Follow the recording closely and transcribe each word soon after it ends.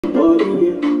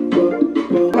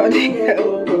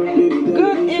morning.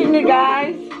 Good evening,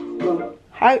 guys.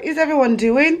 How is everyone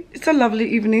doing? It's a lovely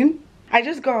evening. I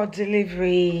just got a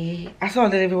delivery. I saw a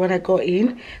delivery when I got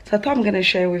in, so I thought I'm gonna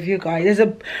share with you guys.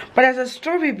 There's a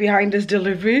story behind this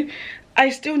delivery. I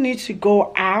still need to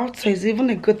go out, so it's even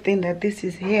a good thing that this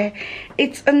is here.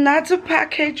 It's another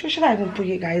package. Or should I even put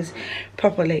you guys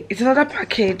properly? It's another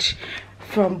package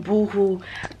from Boohoo.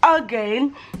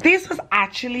 Again, this was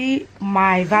actually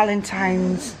my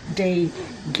Valentine's Day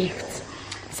gift.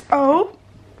 So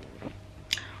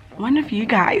one of you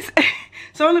guys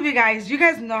you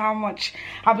guys know how much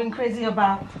I've been crazy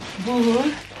about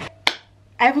Boohoo.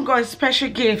 I even got a special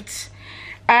gift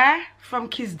from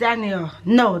Kiss Daniel.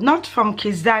 No, not from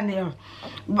Kiss Daniel,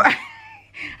 but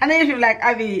I know if you're like,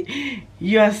 Abby,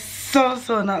 you're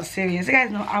so not serious. You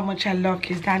guys know how much I love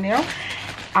Kiss Daniel.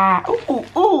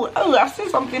 Oh, I've seen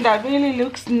something that really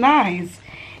looks nice.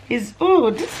 This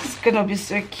is gonna be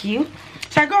so cute.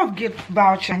 So I got a gift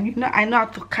voucher, and you know I know how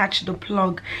to catch the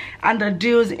plug and the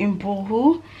deals in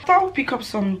Boohoo. So I'll pick up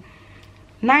some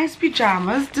nice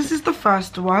pajamas. This is the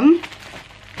first one.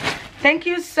 Thank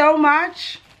you so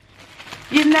much.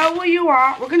 You know who you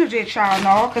are. We're gonna do a trial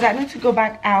now because I need to go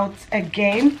back out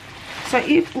again. So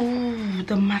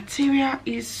the material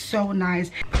is so nice.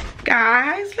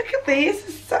 Guys, look at this.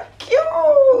 It's so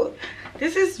cute.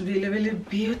 This is really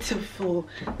beautiful.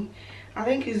 I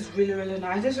think it's really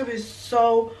nice. This will be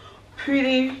so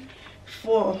pretty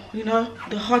for, you know,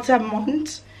 the hotter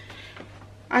months.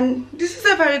 And this is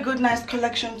a very good, nice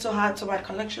collection to add to my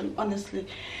collection, honestly,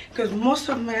 because most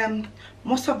of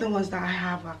the ones that I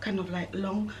have are kind of like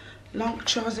long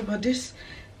trousers, but this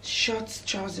short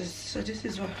trousers. So this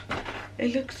is what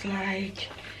it looks like.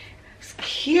 It's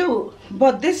cute,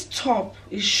 but this top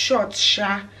is short,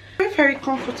 very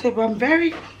comfortable. I'm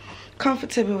very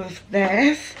comfortable with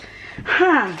this.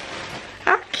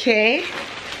 Okay,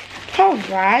 all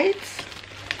right.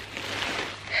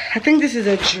 I think this is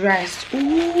a dress.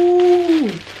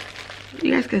 Ooh,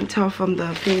 you guys can tell from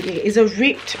the thingy. It's a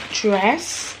ripped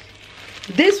dress.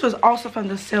 This was also from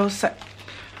the sale set.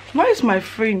 Why is my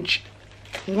fringe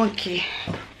wonky?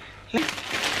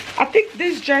 I think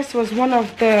this dress was one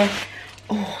of the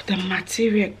the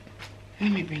material.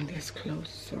 Let me bring this close.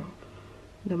 So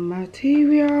the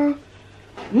material.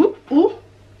 Ooh,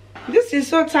 this is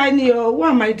so tiny. Oh, why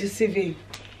am I deceiving?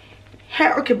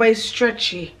 Okay, but it's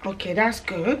stretchy. Okay, that's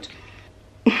good.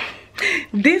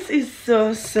 This is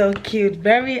so cute.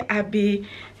 Very Abby,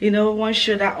 you know, one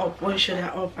shoulder up, one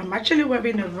shoulder up. I'm actually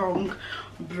wearing the wrong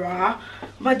bra,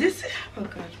 but this, oh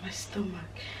god, my stomach.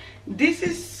 This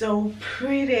is so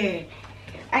pretty.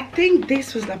 I think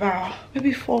this was about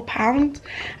maybe £4.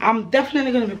 I'm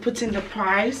definitely going to be putting the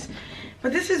price,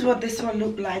 but this is what this one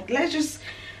looked like. Let's just,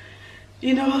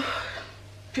 you know,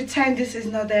 pretend this is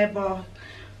not there, but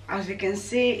as you can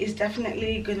see, it's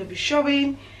definitely going to be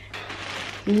showing.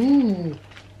 Ooh,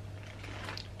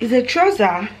 it's a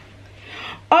trouser.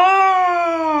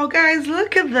 Oh guys,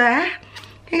 look at that.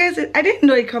 You guys, I didn't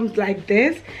know it comes like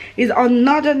this. It's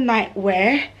another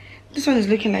nightwear. This one is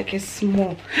looking like a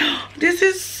small. This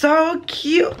is so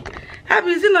cute.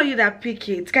 Abby, is it not you that picked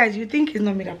it? Guys, you think it's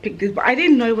not me that picked this, but I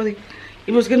didn't know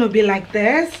it was gonna be like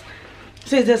this.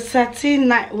 So it's a satin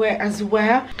nightwear as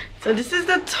well. So this is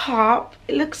the top.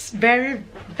 It looks very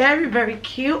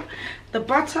cute. The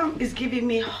bottom is giving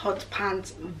me hot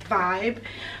pants vibe.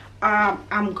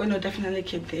 I'm gonna definitely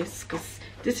keep this because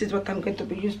this is what I'm going to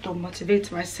be used to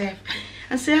motivate myself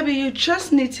and say, Abby, you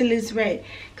just need to lose weight,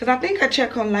 because I think I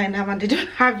checked online now and they don't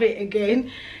have it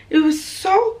again. It was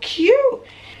so cute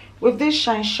with this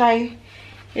shine.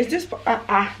 Is this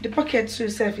the pocket too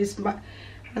itself is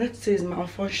let's say it's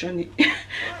malfunctioning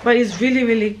but it's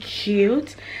really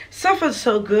cute. So far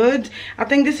so good. I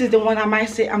think this is the one I might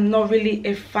say I'm not really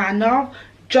a fan of,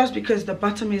 just because the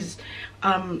bottom is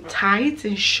tight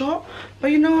and short,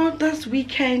 but you know, those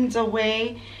weekends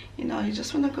away, you know, you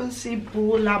just want to go and see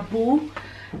Boo La Boo.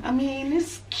 I mean,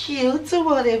 it's cute or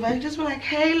whatever. You just be like,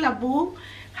 hey La Boo,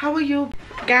 how are you?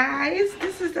 Guys,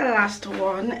 this is the last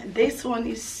one. This one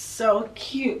is so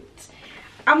cute.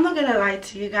 I'm not gonna lie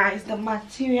to you guys, the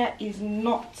material is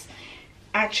not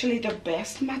actually the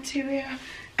best material.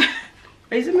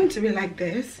 Is it meant to be like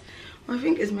this? Well, I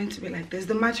think it's meant to be like this.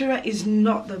 The material is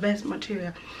not the best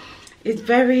material. It's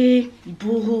very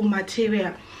Boohoo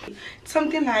material.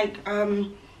 Something like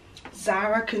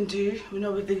Zara can do, you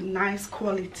know, with the nice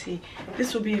quality.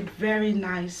 This will be a very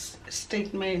nice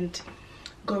statement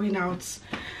going out,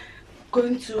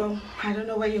 going to, I don't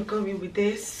know where you're going with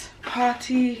this,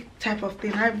 party type of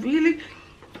thing. I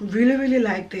really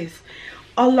like this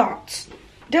a lot.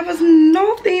 There was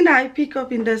nothing that I pick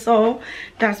up in this all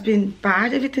that's been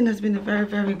bad. Everything has been a very,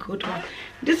 very good one.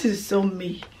 This is so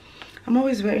me. I'm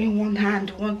always wearing one hand,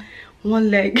 one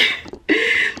leg,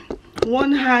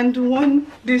 one hand, one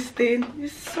this thing.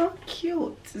 It's so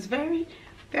cute. It's very,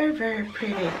 very, very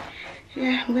pretty.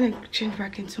 Yeah, I'm gonna change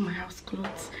back into my house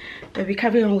clothes. Then we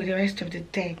carry on with the rest of the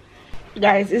day.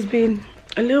 Guys, it's been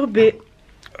a little bit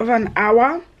over an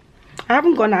hour. I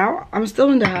haven't gone out. I'm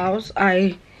still in the house.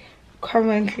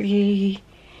 Currently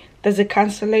there's a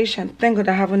cancellation. Thank God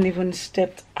I haven't even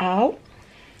stepped out.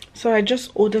 So I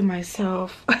just ordered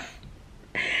myself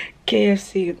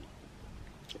KFC.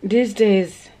 These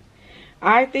days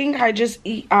I think I just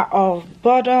eat out of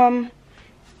boredom,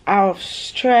 out of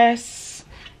stress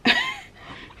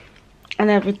and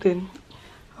everything.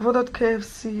 I've ordered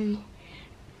KFC.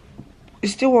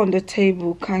 It's still on the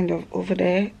table kind of over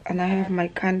there, and I have my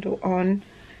candle on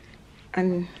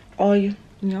and oil, you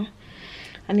know.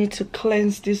 I need to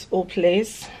cleanse this whole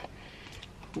place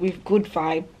with good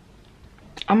vibe.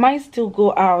 I might still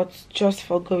go out just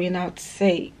for going out's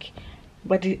sake,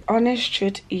 but the honest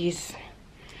truth is,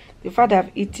 the fact that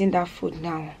I've eaten that food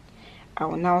now, I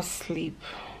will now sleep.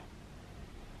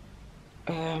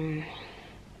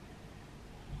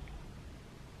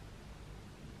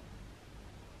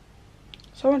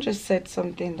 Someone just said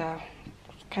something that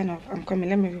kind of, I'm coming,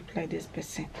 let me reply this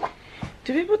person.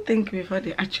 Do people think before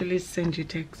they actually send you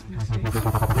text messages?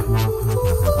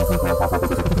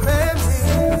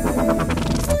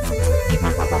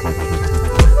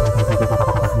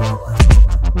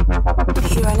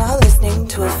 You are now listening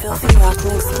to a Filthy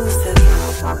Rotten exclusive.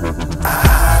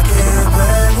 I can't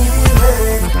believe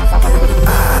it. I can't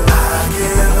believe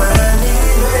it.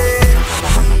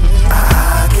 I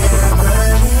can't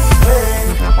believe it.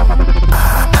 I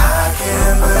can't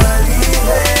believe it.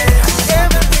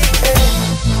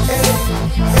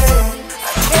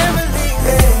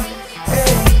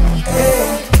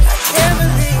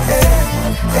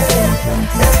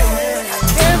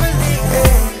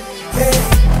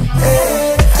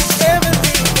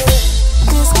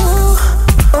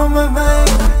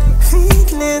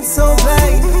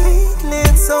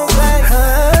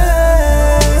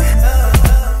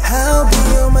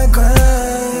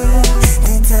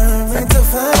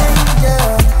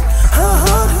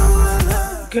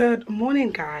 Good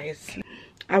morning, guys.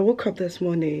 I woke up this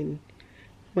morning,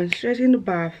 went straight in the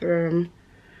bathroom,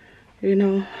 you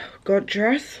know, got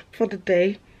dressed for the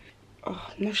day. Oh,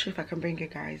 I'm not sure if I can bring you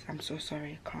guys. I'm so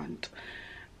sorry, I can't.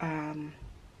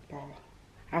 Well,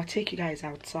 I'll take you guys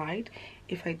outside.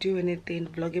 If I do anything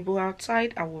vloggable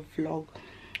outside, I will vlog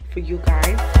for you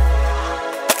guys.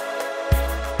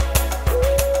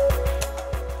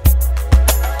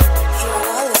 You are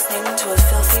now listening to a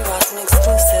Filthy Rotten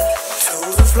exclusive. To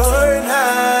the floor and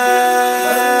high.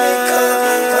 To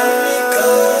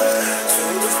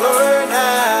the floor and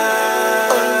high.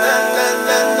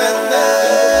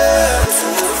 To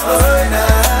the floor and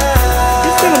high.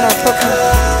 This thing I'm talking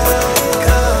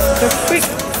about. The quick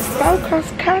Falcons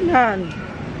Cannon.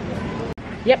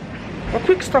 Yep. A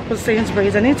quick stop at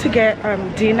Sainsbury's. I need to get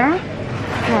dinner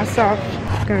for myself.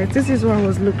 Guys, this is what I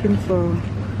was looking for.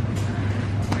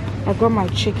 I got my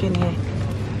chicken here.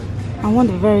 I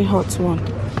want a very hot one. I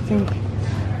think.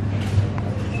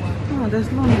 Oh,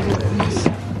 there's no medium in this.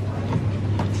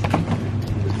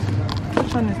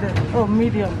 Which one is that? Oh,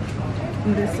 medium.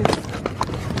 And this is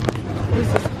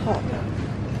hot.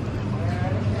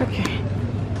 Okay.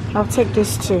 I'll take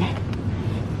this too.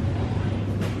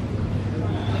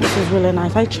 This is really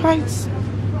nice. I tried.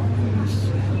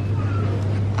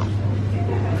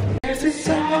 This is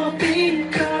all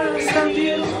because of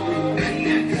you.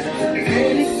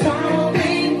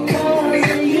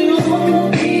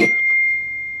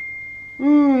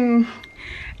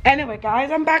 Anyway,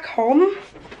 guys, I'm back home.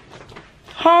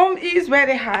 Home is where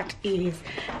the heart is.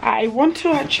 I want to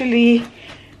actually,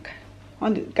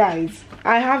 guys,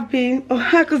 I have been,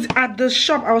 because at the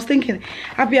shop I was thinking,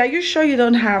 Abby, are you sure you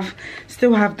don't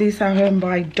still have this at home?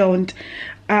 But I don't.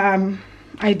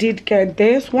 I did get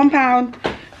this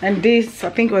 £1, and this I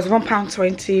think it was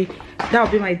 £1.20. That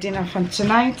will be my dinner for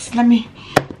tonight. Let me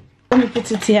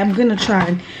put it here. I'm gonna try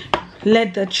and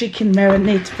let the chicken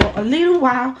marinate for a little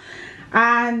while,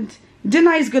 and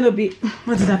dinner is gonna be,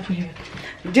 what did I put here?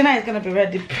 Dinner is gonna be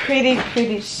ready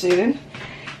pretty soon.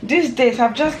 These days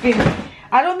I've just been,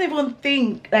 I don't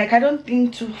think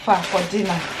too far for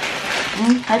dinner.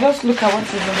 I just look at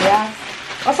what's in the house,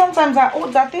 or sometimes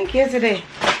I think yesterday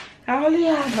I only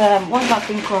have what's that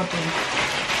thing called?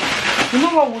 You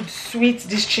know what would sweet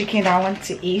this chicken I want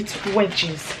to eat?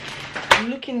 Wedges. I'm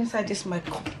looking inside this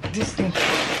thing.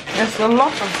 There's a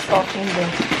lot of stuff in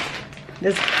there.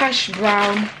 There's hash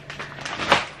brown.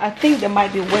 I think there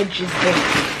might be wedges there.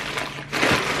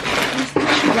 What's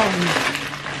hash brown?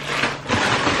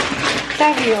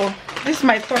 Savio. This is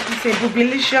my top. It's a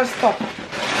boobilicious top.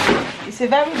 It's a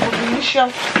very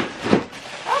boobilicious.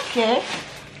 Okay.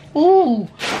 Ooh.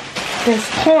 There's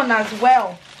corn as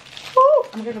well. Ooh.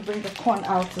 I'm gonna bring the corn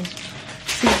out and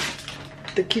see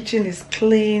if the kitchen is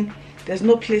clean. There's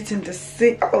no plate in the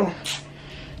sink. Oh,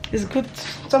 it's good.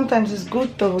 Sometimes it's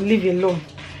good to leave alone.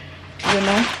 You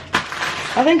know.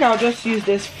 I think I'll just use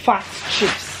this fat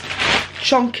chips,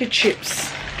 chunky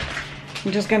chips.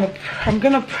 I'm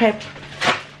gonna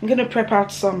prep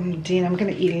out some dinner. I'm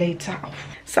gonna eat later.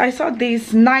 So I saw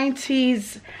this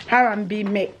 90s R&B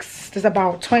mix. There's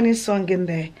about 20 songs in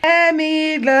there. Let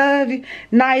me love you,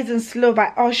 nice and slow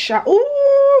by Usher.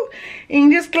 Ooh, in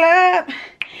this club,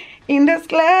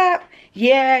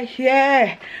 yeah,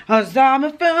 yeah. I saw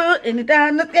my foot in the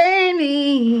down the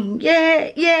thing,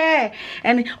 yeah, yeah.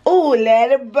 And ooh,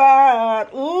 let it burn.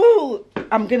 Ooh,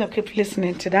 I'm gonna keep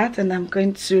listening to that, and I'm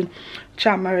going to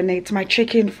try and marinate my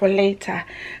chicken for later.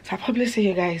 So I'll probably see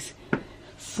you guys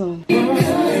soon.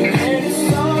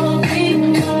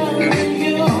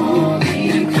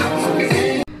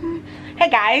 Hey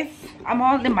guys, I'm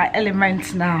all in my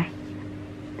element now.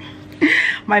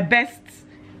 My best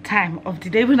time of the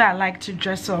day when I like to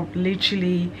dress up.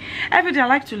 Literally every day I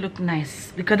like to look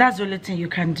nice because that's the only thing you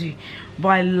can do. But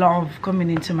I love coming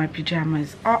into my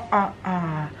pajamas.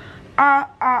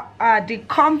 The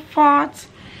comfort,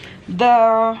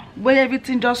 the way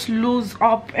everything just loose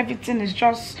up, everything is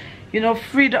just, you know,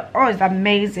 free. Oh, it's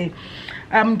amazing.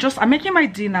 I'm making my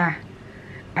dinner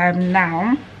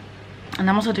now, and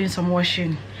I'm also doing some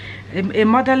washing. A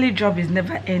motherly job is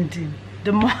never ending.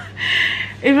 The more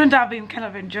even though I've been kind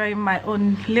of enjoying my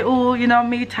own little, you know,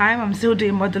 me time, I'm still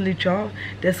doing motherly job.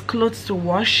 There's clothes to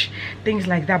wash, things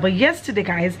like that. But yesterday,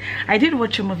 guys, I did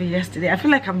watch a movie yesterday. I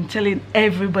feel like I'm telling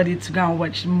everybody to go and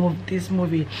watch this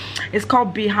movie. It's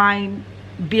called Behind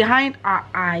Our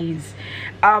Eyes.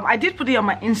 I did put it on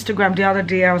my Instagram the other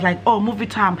day. I was like, oh, movie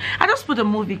time. I just put a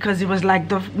movie because it was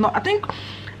like I think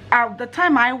the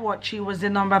time I watched it was the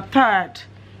number 3rd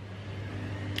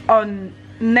on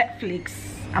Netflix.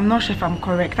 I'm not sure if I'm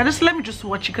correct. Let me just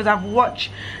watch it because I've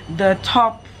watched the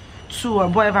top 2 or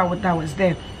whatever that was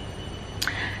there.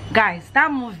 Guys,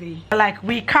 that movie, like,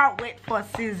 we can't wait for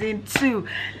season 2.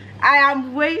 I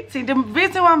am waiting. The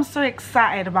reason why I'm so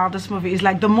excited about this movie is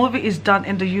like the movie is done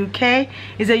in the UK.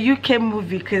 It's a UK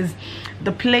movie because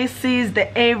the places,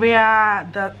 the area,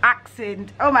 the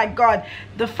accent, oh my god.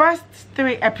 The first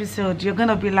 3 episodes you're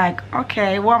gonna be like,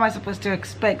 okay, what am I supposed to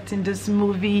expect in this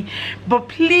movie? But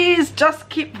please just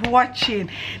keep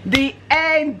watching. The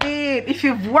ending, if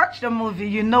you've watched the movie,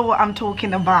 you know what I'm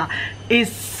talking about.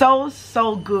 It's so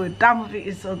good. That movie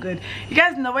is so good. You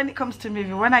guys know when it comes to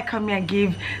movie, when I come here and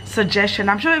give suggestion,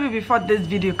 I'm sure maybe before this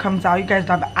video comes out you guys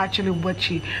have actually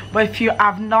watched it, but if you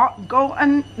have not, go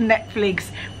on Netflix.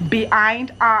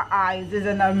 Behind Our Eyes is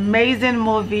an amazing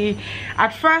movie.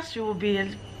 At first you will be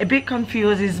a bit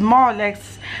confused. It's more or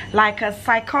less like a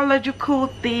psychological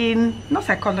thing, not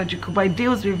psychological, but it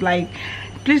deals with, like,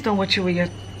 please don't watch it with your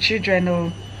children,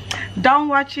 or don't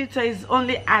watch it, so it's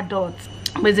only adults.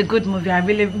 But it's a good movie. I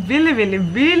really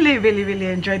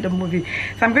enjoyed the movie.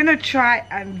 So I'm gonna try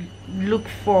and look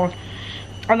for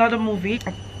another movie.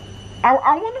 I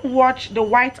want to watch The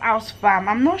White House Farm.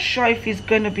 I'm not sure if it's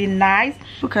gonna be nice.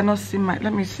 You cannot see my,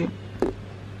 let me see.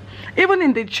 Even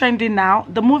in the trending now,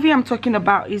 the movie I'm talking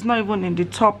about is not even in the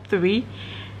top 3.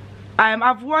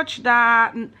 I've watched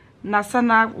that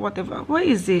Nasana whatever. What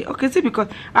is it? Okay, see, because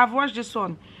I've watched this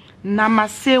one,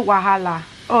 Namase Wahala.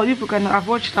 Oh, you can. I've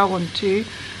watched that one too.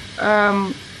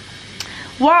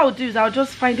 What I'll do is I'll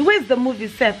just find, where's the movie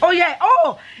set? Oh yeah,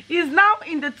 oh, it's now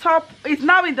in the top. It's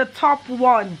now in the top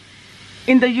 1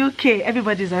 in the UK.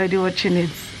 Everybody's already watching it.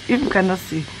 If you cannot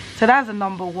see, so that's the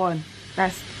number 1.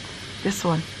 That's this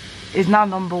one. Is now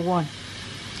number 1.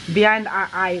 Behind Our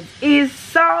Eyes is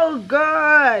so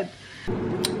good,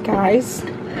 guys.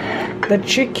 The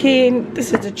chicken.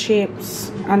 This is the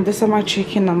chips, and this is my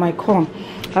chicken and my corn.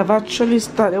 I've actually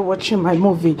started watching my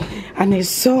movie and it's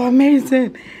so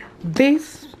amazing.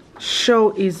 This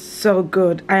show is so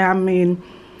good. I am in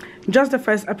just the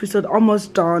first episode,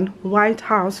 almost done. White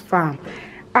House Farm,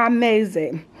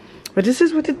 amazing. But this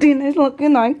is what the dinner is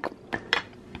looking like.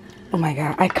 Oh my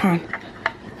god, I can't.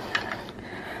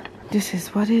 This is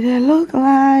what it look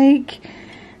like.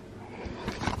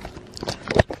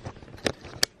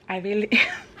 I really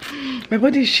my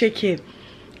body is shaking,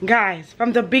 guys.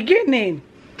 From the beginning,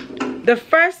 the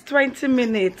first 20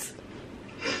 minutes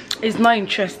is not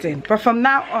interesting, but from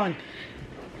now on,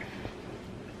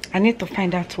 I need to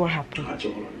find out what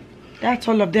happened. That's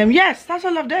all of them. Yes, that's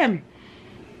all of them.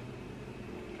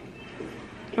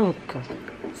 Oh God.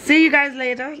 See you guys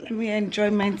later. Let me enjoy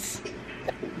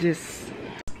this.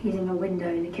 He's in a window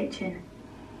in the kitchen.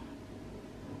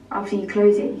 After you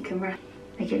close it, you can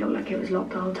make it look like it was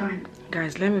locked the whole time.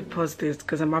 Guys, let me pause this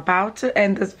because I'm about to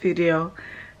end this video.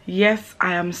 Yes,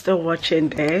 I am still watching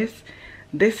this.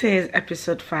 This is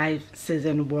episode 5,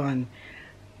 season 1.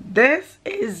 This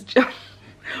is just...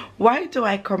 Why do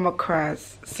I come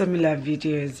across similar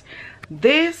videos?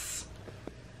 This,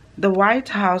 the White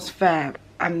House fam,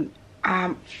 and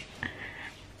add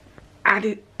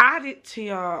it to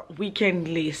your weekend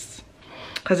list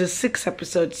because it's 6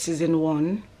 episodes, season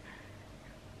 1.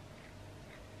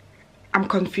 I'm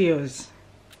confused.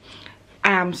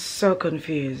 I am so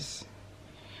confused.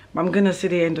 But I'm gonna see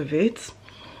the end of it.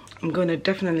 I'm gonna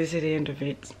definitely see the end of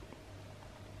it.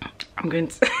 I'm going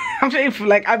to I'm trying to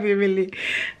like Abby really.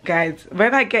 Guys,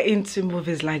 when I get into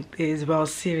movies like this, well,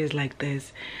 series like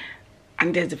this,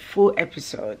 and there's a full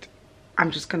episode, I'm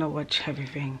just gonna watch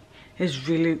everything. It's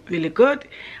really, really good.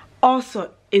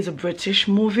 Also, it's a British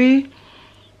movie.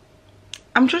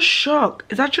 I'm just shocked.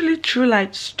 It's actually a true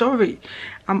life story.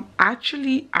 I'm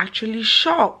actually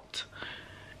shocked.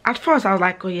 At first I was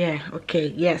like, oh yeah,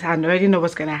 okay, yes, I already know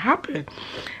what's gonna happen.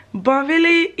 But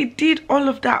really, it did all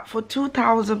of that for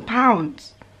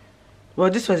 £2,000. Well,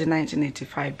 this was in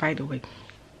 1985, by the way.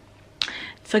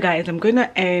 So guys, I'm gonna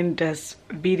end this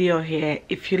video here.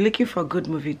 If you're looking for a good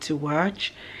movie to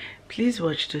watch, please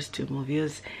watch those 2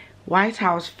 movies, White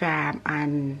House Fam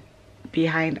and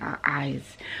Behind Our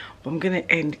Eyes. But I'm gonna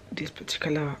end this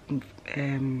particular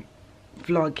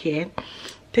vlog here.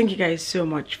 Thank you guys so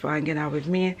much for hanging out with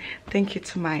me. Thank you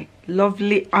to my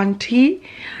lovely auntie.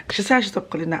 She said I should stop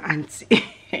calling her auntie.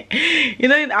 You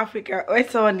know, in Africa, when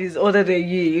someone is older than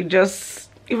you just,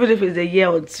 even if it's a year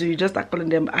or 2, you just start calling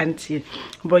them auntie.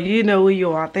 But you know who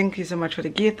you are. Thank you so much for the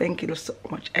gift. Thank you so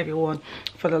much, everyone,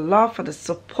 for the love, for the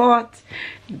support.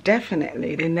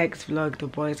 Definitely the next vlog, the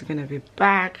boys are gonna be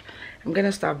back. I'm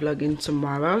gonna start vlogging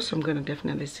tomorrow, so I'm gonna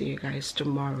definitely see you guys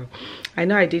tomorrow. I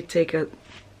know I did take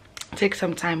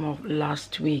some time off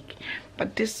last week,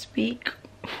 but this week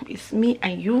it's me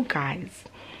and you guys.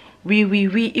 We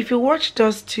if you watch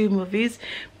those 2 movies,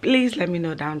 please let me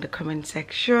know down in the comment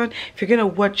section. If you're gonna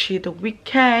watch it the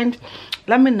weekend,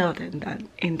 let me know then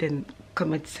in the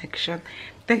comment section.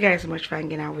 Thank you guys so much for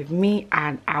hanging out with me,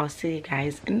 and I'll see you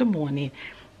guys in the morning.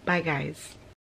 Bye guys.